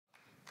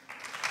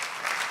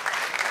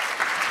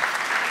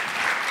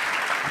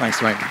Thanks,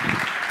 mate.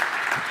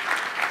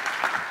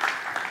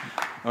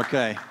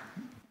 Okay.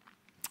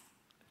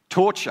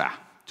 Torture.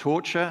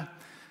 Torture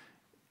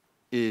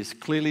is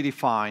clearly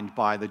defined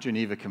by the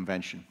Geneva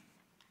Convention.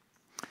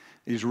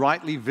 It is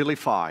rightly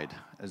vilified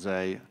as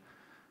a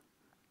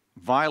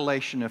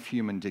violation of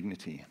human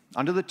dignity.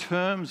 Under the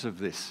terms of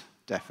this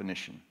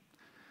definition,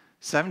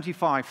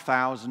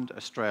 75,000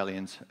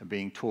 Australians are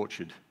being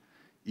tortured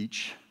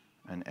each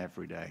and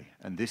every day,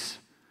 and this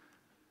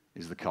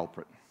is the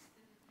culprit.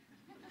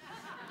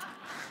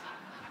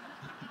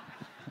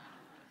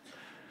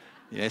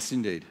 Yes,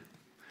 indeed.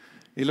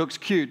 He looks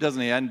cute,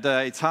 doesn't he? And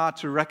it's hard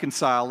to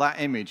reconcile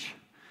that image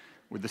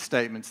with the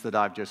statements that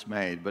I've just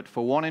made. But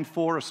for 1 in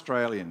 4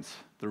 Australians,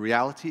 the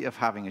reality of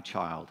having a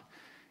child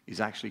is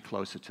actually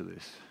closer to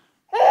this.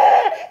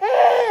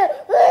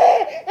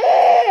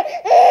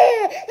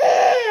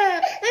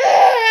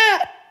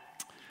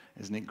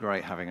 Isn't it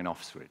great having an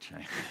off switch,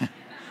 eh?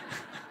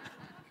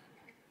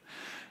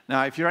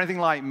 Now, if you're anything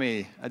like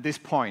me, at this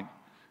point,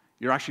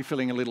 you're actually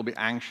feeling a little bit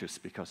anxious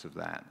because of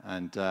that.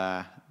 And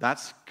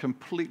that's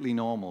completely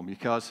normal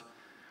because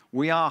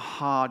we are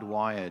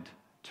hardwired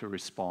to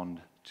respond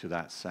to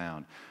that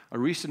sound. A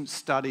recent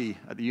study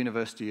at the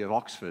University of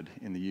Oxford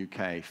in the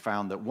UK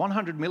found that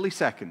 100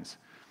 milliseconds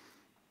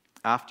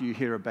after you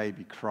hear a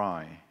baby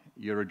cry,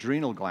 your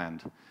adrenal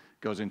gland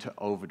goes into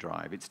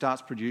overdrive. It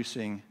starts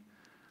producing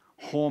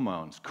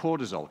hormones,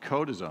 cortisol.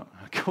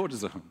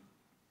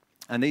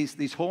 And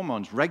these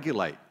hormones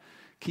regulate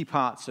key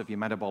parts of your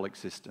metabolic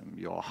system,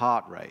 your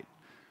heart rate,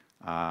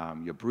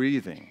 your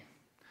breathing.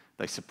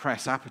 They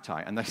suppress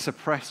appetite, and they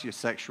suppress your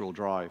sexual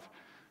drive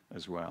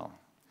as well.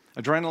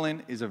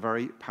 Adrenaline is a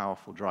very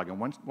powerful drug, and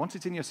once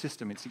it's in your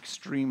system, it's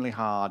extremely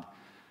hard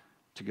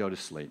to go to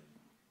sleep.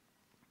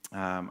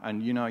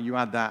 And you know, you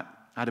add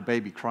a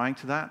baby crying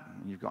to that,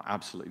 and you've got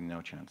absolutely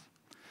no chance.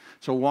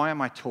 So why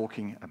am I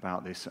talking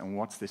about this, and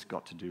what's this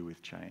got to do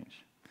with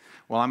change?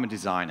 Well, I'm a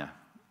designer.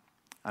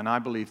 And I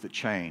believe that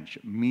change,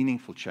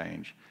 meaningful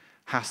change,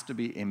 has to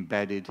be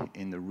embedded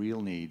in the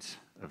real needs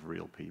of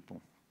real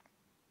people.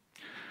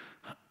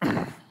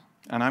 And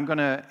I'm going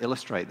to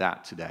illustrate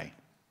that today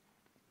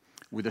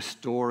with a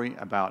story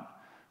about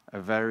a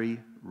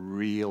very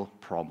real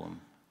problem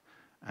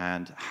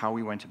and how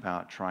we went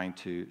about trying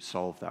to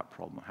solve that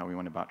problem, how we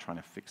went about trying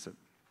to fix it.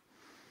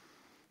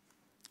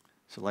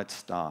 So let's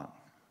start.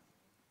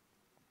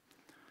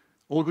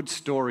 All good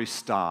stories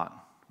start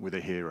with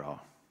a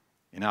hero.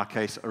 In our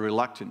case, a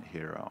reluctant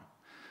hero,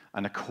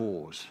 and a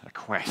cause, a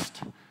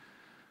quest.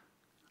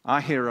 Our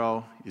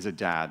hero is a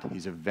dad.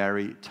 He's a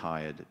very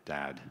tired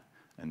dad,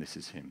 and this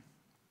is him.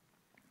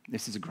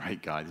 This is a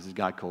great guy. This is a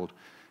guy called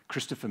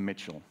Christopher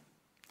Mitchell.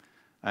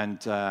 And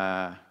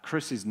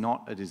Chris is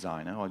not a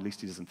designer, or at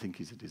least he doesn't think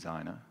he's a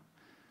designer.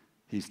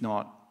 He's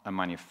not a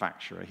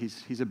manufacturer.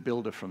 He's a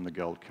builder from the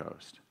Gold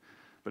Coast.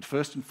 But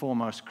first and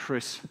foremost,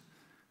 Chris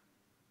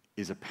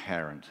is a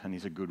parent, and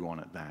he's a good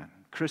one at that.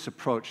 Chris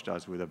approached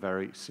us with a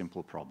very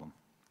simple problem.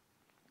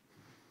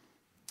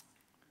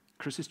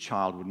 Chris's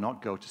child would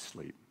not go to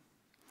sleep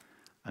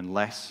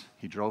unless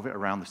he drove it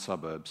around the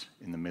suburbs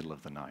in the middle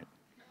of the night.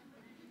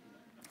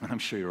 And I'm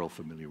sure you're all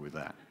familiar with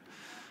that.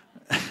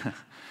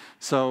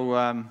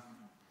 So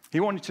he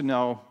wanted to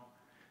know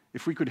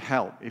if we could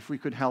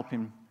help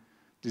him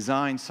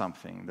design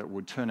something that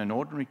would turn an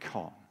ordinary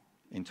cot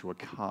into a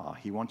car.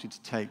 He wanted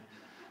to take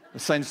the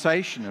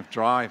sensation of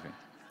driving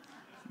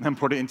and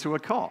put it into a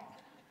cot.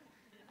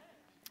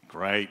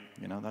 Great,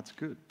 you know, that's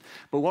good.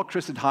 But what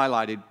Chris had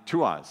highlighted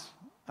to us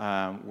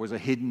was a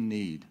hidden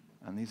need.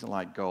 And these are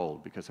like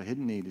gold, because a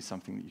hidden need is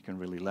something that you can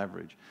really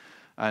leverage.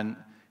 And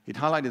he'd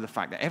highlighted the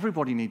fact that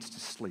everybody needs to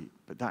sleep,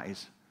 but that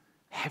is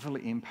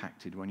heavily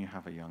impacted when you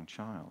have a young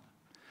child.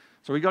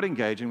 So we got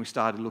engaged and we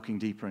started looking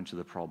deeper into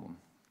the problem.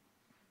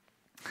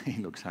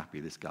 He looks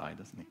happy, this guy,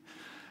 doesn't he?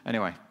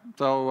 Anyway,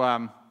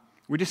 so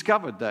we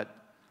discovered that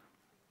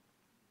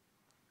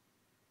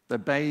the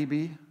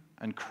baby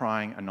and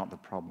crying are not the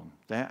problem.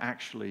 They're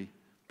actually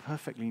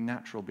perfectly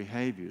natural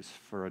behaviors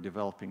for a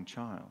developing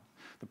child.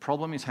 The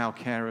problem is how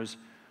carers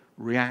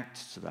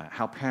react to that,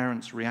 how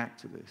parents react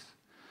to this.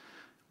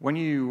 When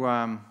you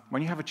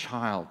have a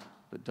child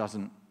that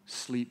doesn't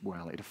sleep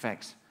well, it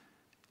affects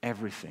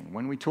everything.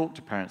 When we talk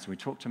to parents, and we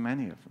talk to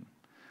many of them,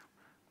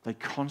 they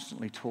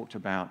constantly talked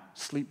about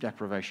sleep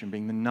deprivation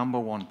being the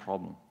 #1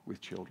 problem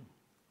with children.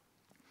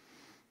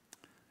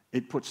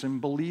 It puts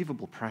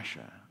unbelievable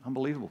pressure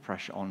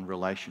on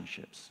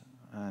relationships.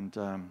 And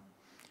you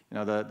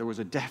know, there was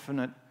a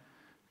definite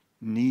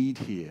need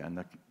here, and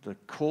the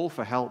call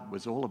for help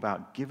was all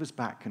about give us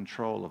back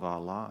control of our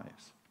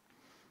lives.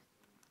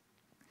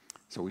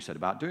 So we set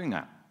about doing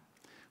that.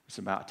 It's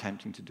about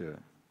attempting to do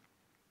it.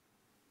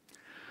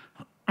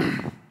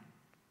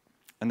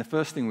 And the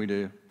first thing we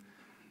do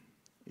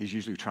is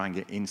usually try and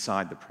get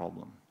inside the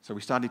problem. So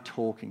we started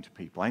talking to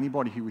people,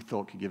 anybody who we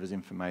thought could give us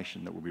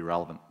information that would be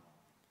relevant.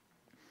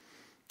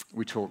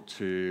 We talked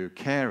to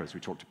carers, we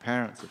talked to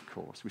parents, of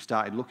course. We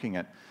started looking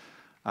at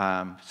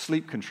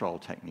sleep control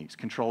techniques,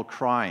 controlled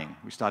crying.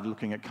 We started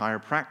looking at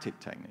chiropractic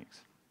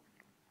techniques.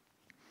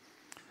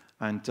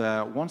 And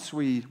once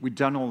we'd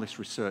done all this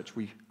research,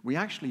 we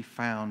actually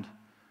found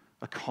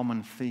a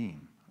common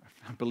theme.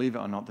 Believe it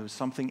or not, there was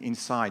something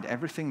inside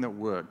everything that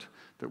worked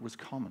that was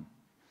common.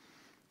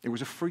 It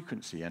was a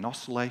frequency, an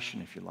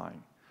oscillation, if you like.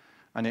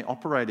 And it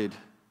operated,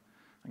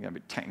 I'm getting a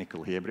bit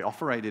technical here, but it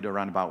operated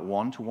around about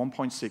 1 to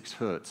 1.6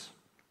 hertz.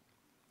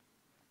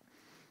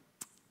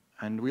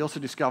 And we also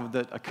discovered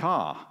that a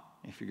car,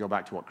 if you go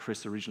back to what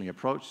Chris originally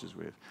approached us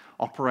with,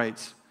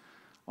 operates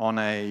on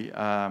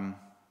a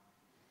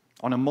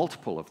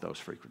multiple of those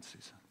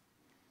frequencies.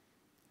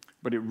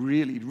 But it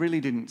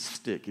really didn't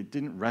stick. It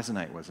didn't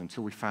resonate with us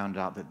until we found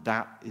out that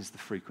that is the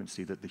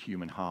frequency that the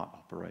human heart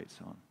operates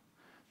on.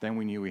 Then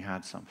we knew we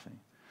had something.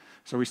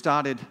 So we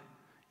started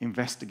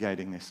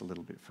investigating this a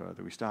little bit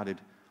further. We started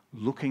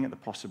looking at the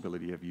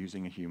possibility of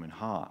using a human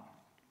heart.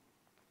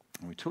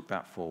 And we took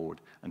that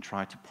forward and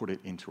tried to put it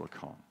into a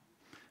cot.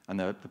 And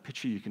the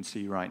picture you can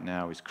see right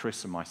now is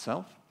Chris and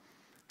myself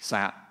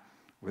sat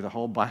with a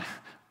whole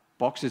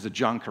boxes of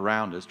junk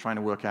around us trying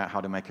to work out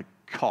how to make a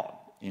cot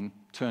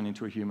turn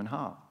into a human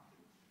heart.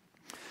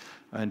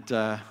 And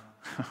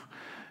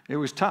it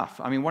was tough.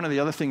 I mean, one of the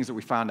other things that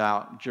we found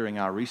out during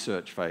our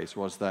research phase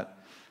was that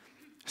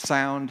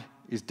sound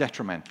is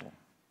detrimental.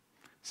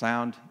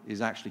 Sound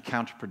is actually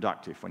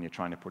counterproductive when you're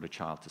trying to put a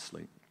child to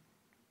sleep,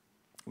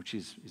 which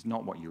is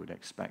not what you would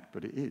expect,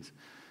 but it is.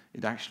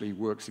 It actually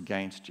works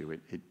against you.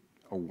 It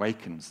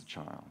awakens the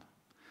child.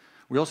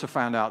 We also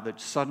found out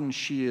that sudden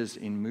shears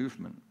in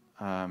movement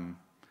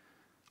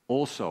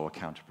also are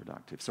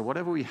counterproductive. So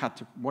whatever we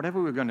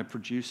were going to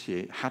produce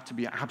here had to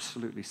be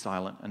absolutely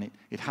silent, and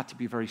it had to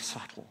be very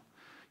subtle.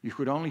 You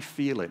could only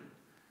feel it.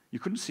 You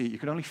couldn't see it. You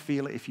could only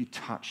feel it if you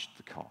touched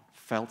the cot,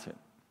 felt it.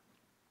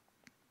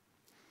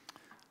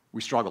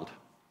 We struggled.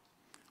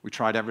 We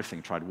tried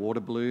everything. Tried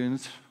water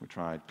balloons. We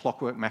tried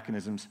clockwork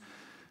mechanisms.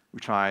 We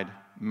tried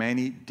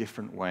many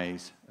different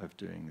ways of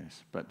doing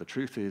this. But the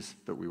truth is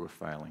that we were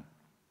failing.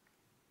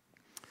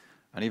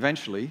 And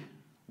eventually,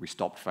 we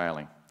stopped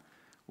failing.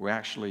 We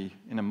actually,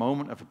 in a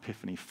moment of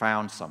epiphany,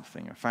 found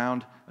something. I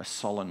found a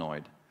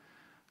solenoid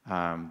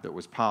that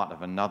was part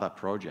of another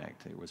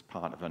project. It was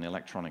part of an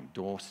electronic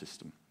door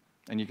system.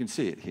 And you can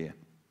see it here,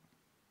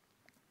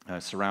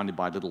 surrounded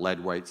by little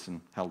lead weights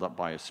and held up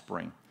by a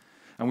spring.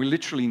 And we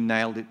literally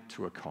nailed it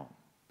to a cot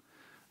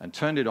and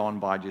turned it on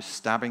by just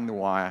stabbing the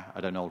wire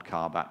at an old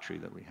car battery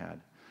that we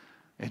had.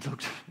 It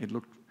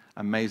looked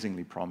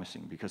amazingly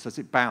promising because as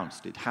it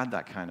bounced, it had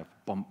that kind of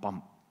bump,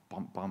 bump,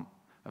 bump, bump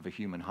of a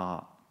human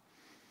heart.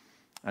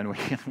 And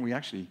we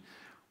actually,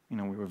 we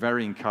were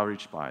very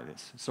encouraged by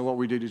this. So what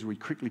we did is we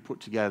quickly put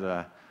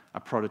together a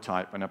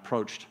prototype and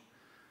approached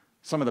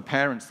some of the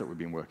parents that we've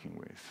been working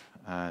with.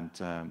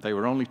 And they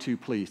were only too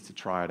pleased to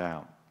try it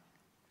out.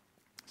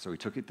 So we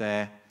took it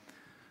there,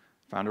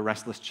 found a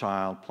restless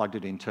child, plugged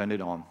it in, turned it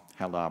on,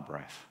 held our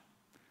breath.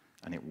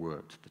 And it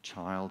worked. The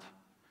child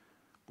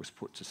was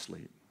put to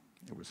sleep.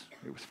 It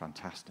was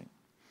fantastic.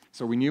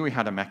 So we knew we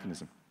had a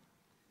mechanism.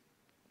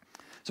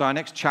 So our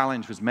next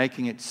challenge was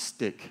making it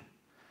stick,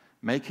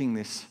 making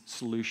this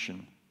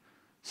solution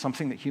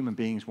something that human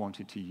beings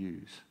wanted to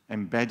use,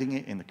 embedding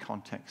it in the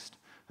context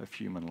of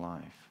human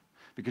life.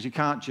 Because you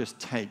can't just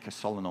take a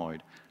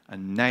solenoid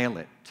and nail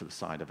it to the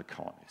side of a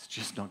cot. It's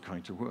just not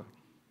going to work.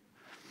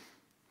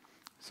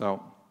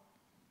 So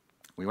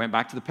we went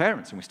back to the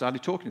parents and we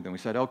started talking to them. We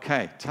said,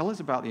 okay, tell us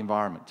about the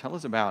environment. Tell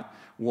us about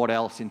what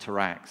else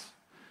interacts.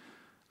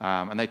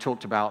 And they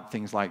talked about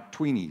things like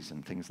tweenies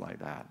and things like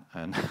that.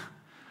 And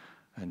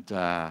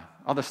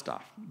other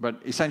stuff.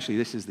 But essentially,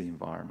 this is the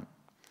environment.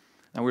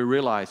 And we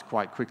realized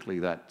quite quickly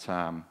that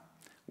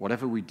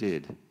whatever we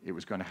did, it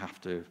was going to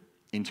have to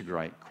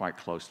integrate quite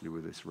closely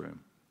with this room.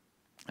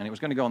 And it was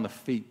going to go on the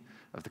feet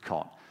of the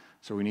cot.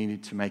 So we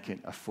needed to make it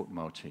a foot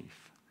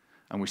motif.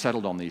 And we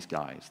settled on these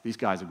guys. These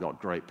guys have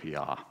got great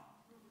PR.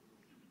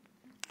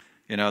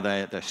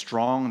 They're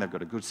strong. They've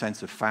got a good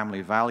sense of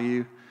family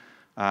value.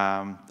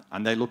 And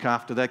they look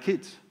after their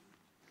kids.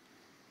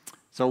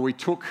 So we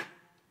took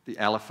the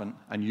elephant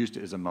and used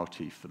it as a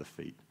motif for the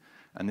feet.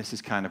 And this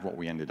is kind of what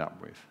we ended up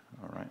with,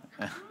 all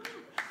right?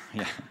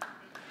 Yeah.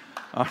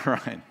 All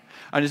right.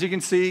 And as you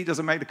can see, it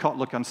doesn't make the cot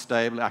look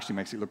unstable. It actually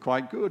makes it look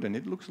quite good, and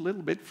it looks a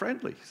little bit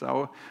friendly.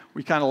 So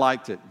we kind of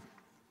liked it.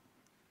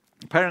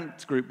 The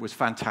parents group was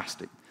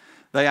fantastic.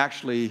 They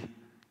actually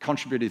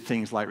contributed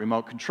things like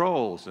remote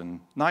controls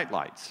and night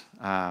lights,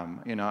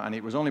 and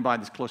it was only by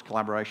this close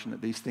collaboration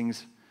that these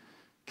things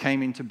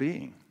came into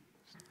being.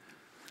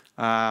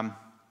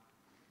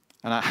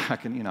 And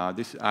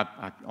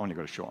I only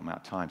got a short amount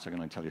of time, so I can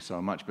only tell you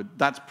so much, but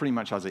that's pretty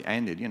much as it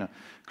ended.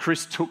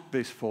 Chris took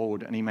this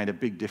forward, and he made a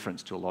big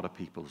difference to a lot of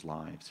people's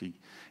lives. It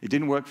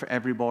didn't work for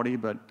everybody,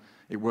 but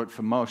it worked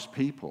for most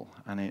people,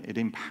 and it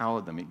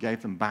empowered them. It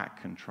gave them back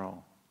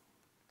control.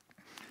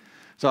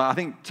 So I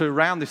think to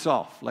round this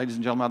off, ladies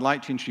and gentlemen, I'd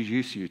like to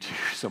introduce you to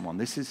someone.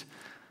 This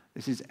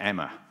is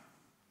Emma.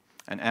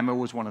 And Emma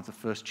was one of the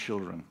first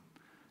children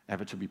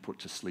ever to be put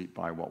to sleep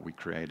by what we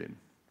created.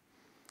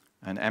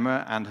 And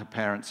Emma and her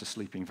parents are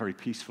sleeping very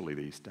peacefully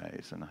these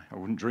days, and I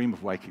wouldn't dream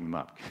of waking them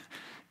up,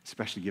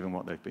 especially given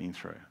what they've been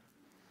through.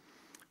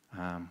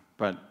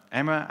 But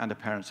Emma and her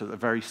parents are at the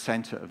very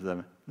center of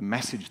the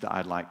message that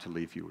I'd like to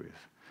leave you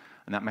with.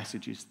 And that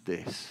message is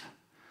this,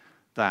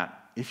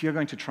 that if you're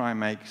going to try and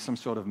make some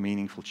sort of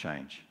meaningful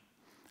change,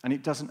 and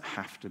it doesn't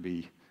have to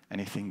be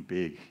anything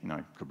big,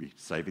 it could be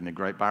saving the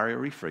Great Barrier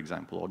Reef, for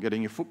example, or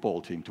getting your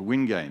football team to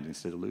win games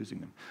instead of losing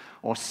them,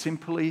 or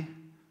simply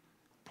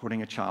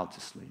putting a child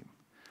to sleep.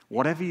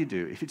 Whatever you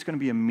do, if it's going to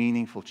be a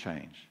meaningful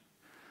change,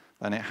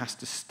 then it has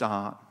to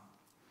start,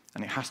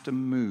 and it has to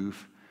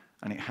move,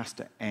 and it has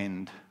to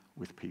end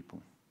with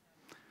people.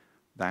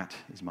 That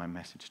is my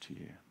message to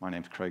you. My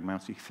name's Craig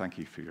Mounsey. Thank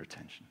you for your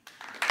attention.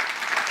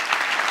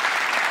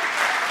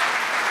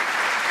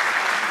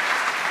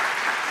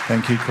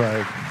 Thank you,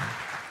 Craig.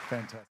 Fantastic.